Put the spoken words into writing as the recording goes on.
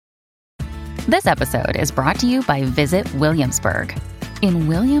This episode is brought to you by Visit Williamsburg. In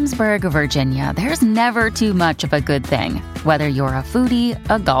Williamsburg, Virginia, there's never too much of a good thing. Whether you're a foodie,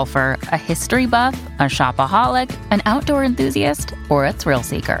 a golfer, a history buff, a shopaholic, an outdoor enthusiast, or a thrill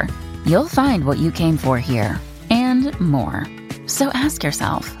seeker, you'll find what you came for here and more. So ask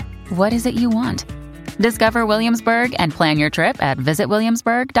yourself, what is it you want? Discover Williamsburg and plan your trip at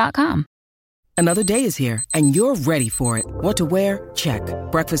visitwilliamsburg.com. Another day is here, and you're ready for it. What to wear? Check.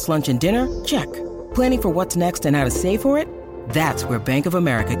 Breakfast, lunch, and dinner? Check. Planning for what's next and how to save for it? That's where Bank of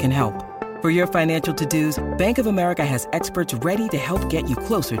America can help. For your financial to-dos, Bank of America has experts ready to help get you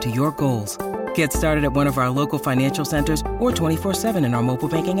closer to your goals. Get started at one of our local financial centers or 24/7 in our mobile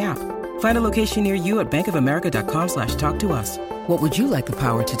banking app. Find a location near you at bankofamerica.com/talktous. What would you like the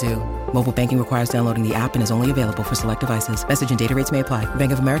power to do? Mobile banking requires downloading the app and is only available for select devices. Message and data rates may apply.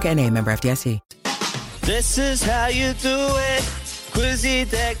 Bank of America N.A., member FDIC. This is how you do it. Quizzy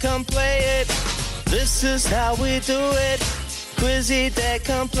that come play it. This is how we do it. Quizzy that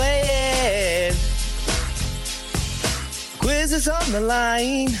come play it. Quiz is on the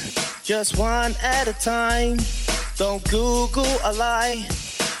line. Just one at a time. Don't Google a lie.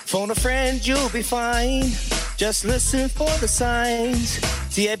 Phone a friend, you'll be fine. Just listen for the signs.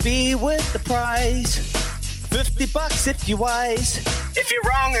 TAB with the prize. $50 if you're wise. If you're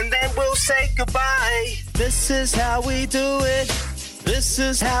wrong, and then we'll say goodbye. This is how we do it. This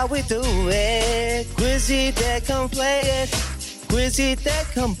is how we do it. Quizzy that come play it. Quizzy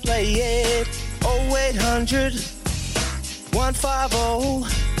that come play it. 0800 150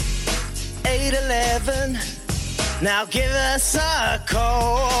 811. Now give us a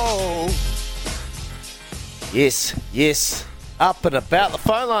call. Yes, yes. Up and about. The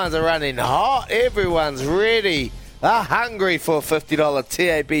phone lines are running hot. Everyone's ready. They're hungry for a $50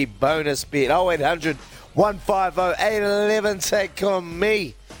 TAB bonus bet. 0800 150 811. Take on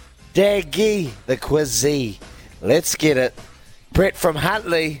me, Daggy, the Quizzy. Let's get it. Brett from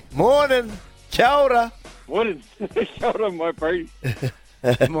Huntley. Morning. Kia ora. Morning. Kia ora, my bro.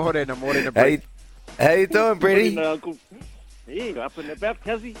 Morning, Brett. Hey, how you doing, Bretty? Morning, Uncle. Yeah, up and about,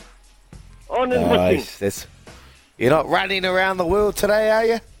 Cuzzy. On and Nice. missing. You're not running around the world today, are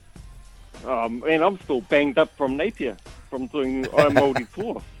you? Oh, man, I'm still banged up from Napier, from doing iMauri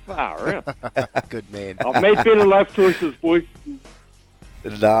tour. Far out. Good man. I've made better life choices, boys.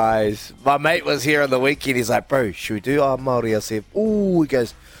 Nice. My mate was here on the weekend. He's like, bro, should we do Māori? I said, ooh. He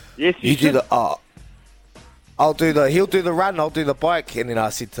goes, Yes, you do should. the, he'll do the run, I'll do the bike. And then I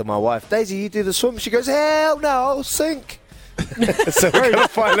said to my wife, Daisy, you do the swim. She goes, hell no, I'll sink. So we're going to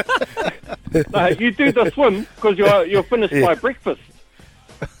find it. No, you do the swim because you're finished by breakfast.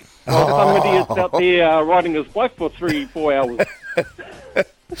 While somebody is out there riding his bike for 3-4 hours.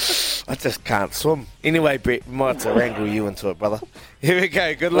 I just can't swim. Anyway, Brett, we might have to wrangle you into it, brother. Here we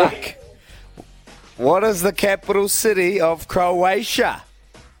go. Good luck. What is the capital city of Croatia?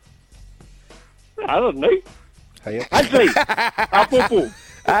 I don't know. Hey, Actually, Apopo.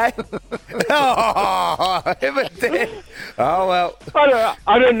 Hey? Oh, evident. Oh, well.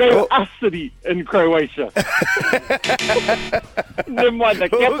 I don't know a city in Croatia. Never mind the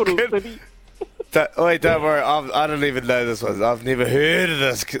capital city. Don't worry. I don't even know this one. I've never heard of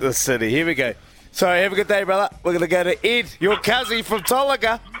this city. Here we go. So, have a good day, brother. We're going to go to Ed, your cousin from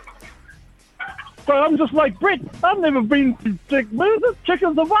Tolaga. But I'm just like, Brett, I've never been to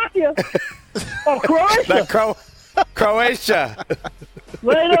Czechoslovakia. Oh, Croatia. No, Croatia.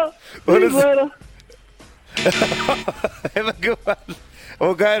 Later. What See is you later. Have a good one.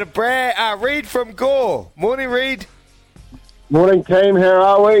 We'll go to Reed from Gore. Morning, Reed. Morning, team. How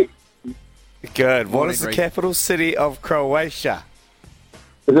are we? Good. What Morning, is the Reed. capital city of Croatia?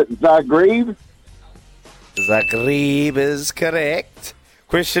 Is it Zagreb? Zagreb is correct.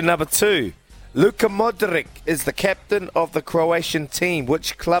 Question number 2. Luka Modric is the captain of the Croatian team.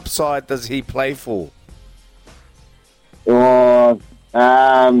 Which club side does he play for? Or,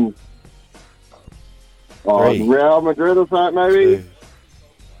 Three. Real Madrid or something, maybe?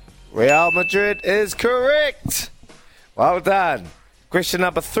 Real Madrid is correct. Well done. Question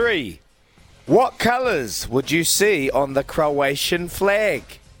number 3. What colours would you see on the Croatian flag?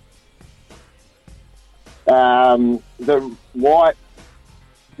 The white,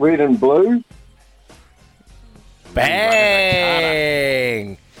 red and blue.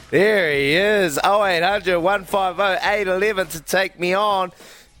 Bang! There he is. 0800 150 811 to take me on.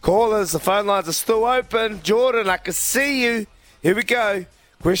 Callers, the phone lines are still open. Jordan, I can see you. Here we go.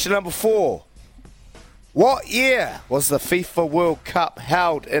 Question number 4. What year was the FIFA World Cup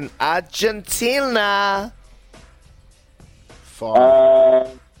held in Argentina?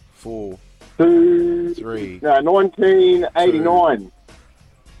 5, 4, 2, 3. no, 1989.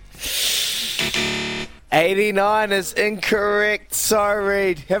 89 is incorrect. Sorry,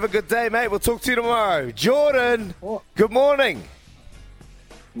 Reed. Have a good day, mate. We'll talk to you tomorrow. Jordan, good morning.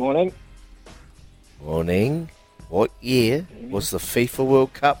 Morning. Morning. What year was the FIFA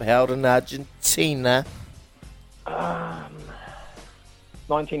World Cup held in Argentina?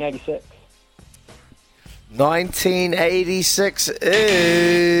 1986. 1986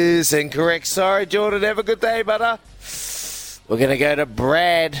 is incorrect. Sorry, Jordan. Have a good day, butter. We're going to go to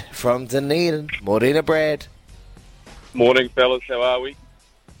Brad from Dunedin. Morena, Brad. Morning, fellas. How are we?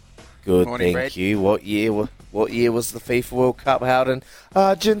 Good, Morning, thank Brad. you. What year was the FIFA World Cup held in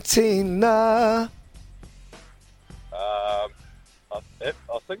Argentina? I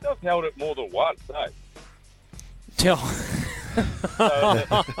think I've held it more than once, eh?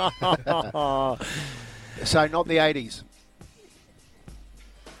 So not the 80s.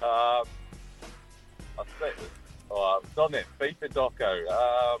 I think it's on that FIFA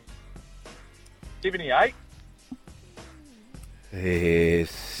doco. 78?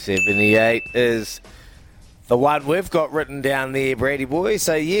 78 is the one we've got written down there, Brady boy.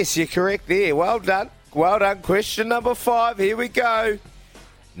 So, yes, you're correct there. Well done. Well done. Question number 5. Here we go.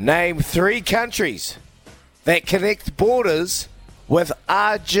 Name 3 countries that connect borders with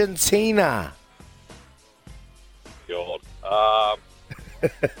Argentina. God.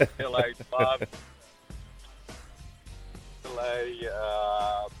 LA Club.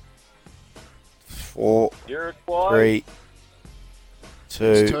 LA. 4, Uruguay. 3,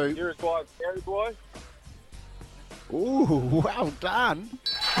 2. 2. Uruguay and Paraguay. Ooh, well done.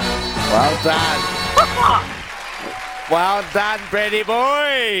 Well done. Well done, Brady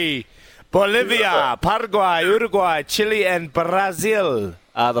boy. Bolivia, Paraguay, Uruguay, Chile, and Brazil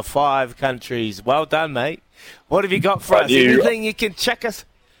are the 5 countries. Well done, mate. What have you got for us? Anything you can check us?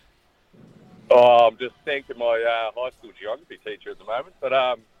 Oh, I'm just thanking my high school geography teacher at the moment. But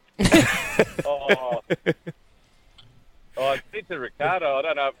I said to Ricardo, I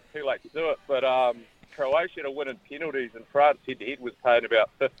don't know if it's too late to do it, but Croatia to win in penalties and France head-to-head was paying about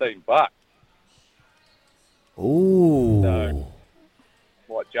 $15. Ooh. So,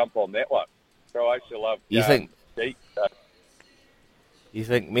 might jump on that one. Croatia love You think- deep. So, You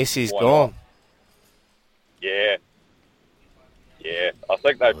think Messi's Why gone? yeah. Yeah. I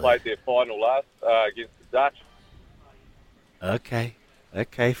think they played their final last against the Dutch. Okay,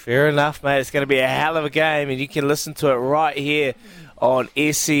 fair enough, mate. It's going to be a hell of a game, and you can listen to it right here on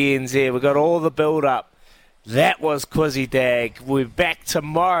SCNZ. We've got all the build-up. That was Quizzy Dag. We're back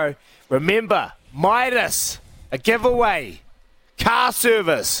tomorrow. Remember, Midas, a giveaway, car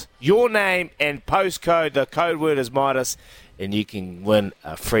service, your name and postcode. The code word is Midas, and you can win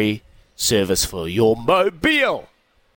a free service for your mobile.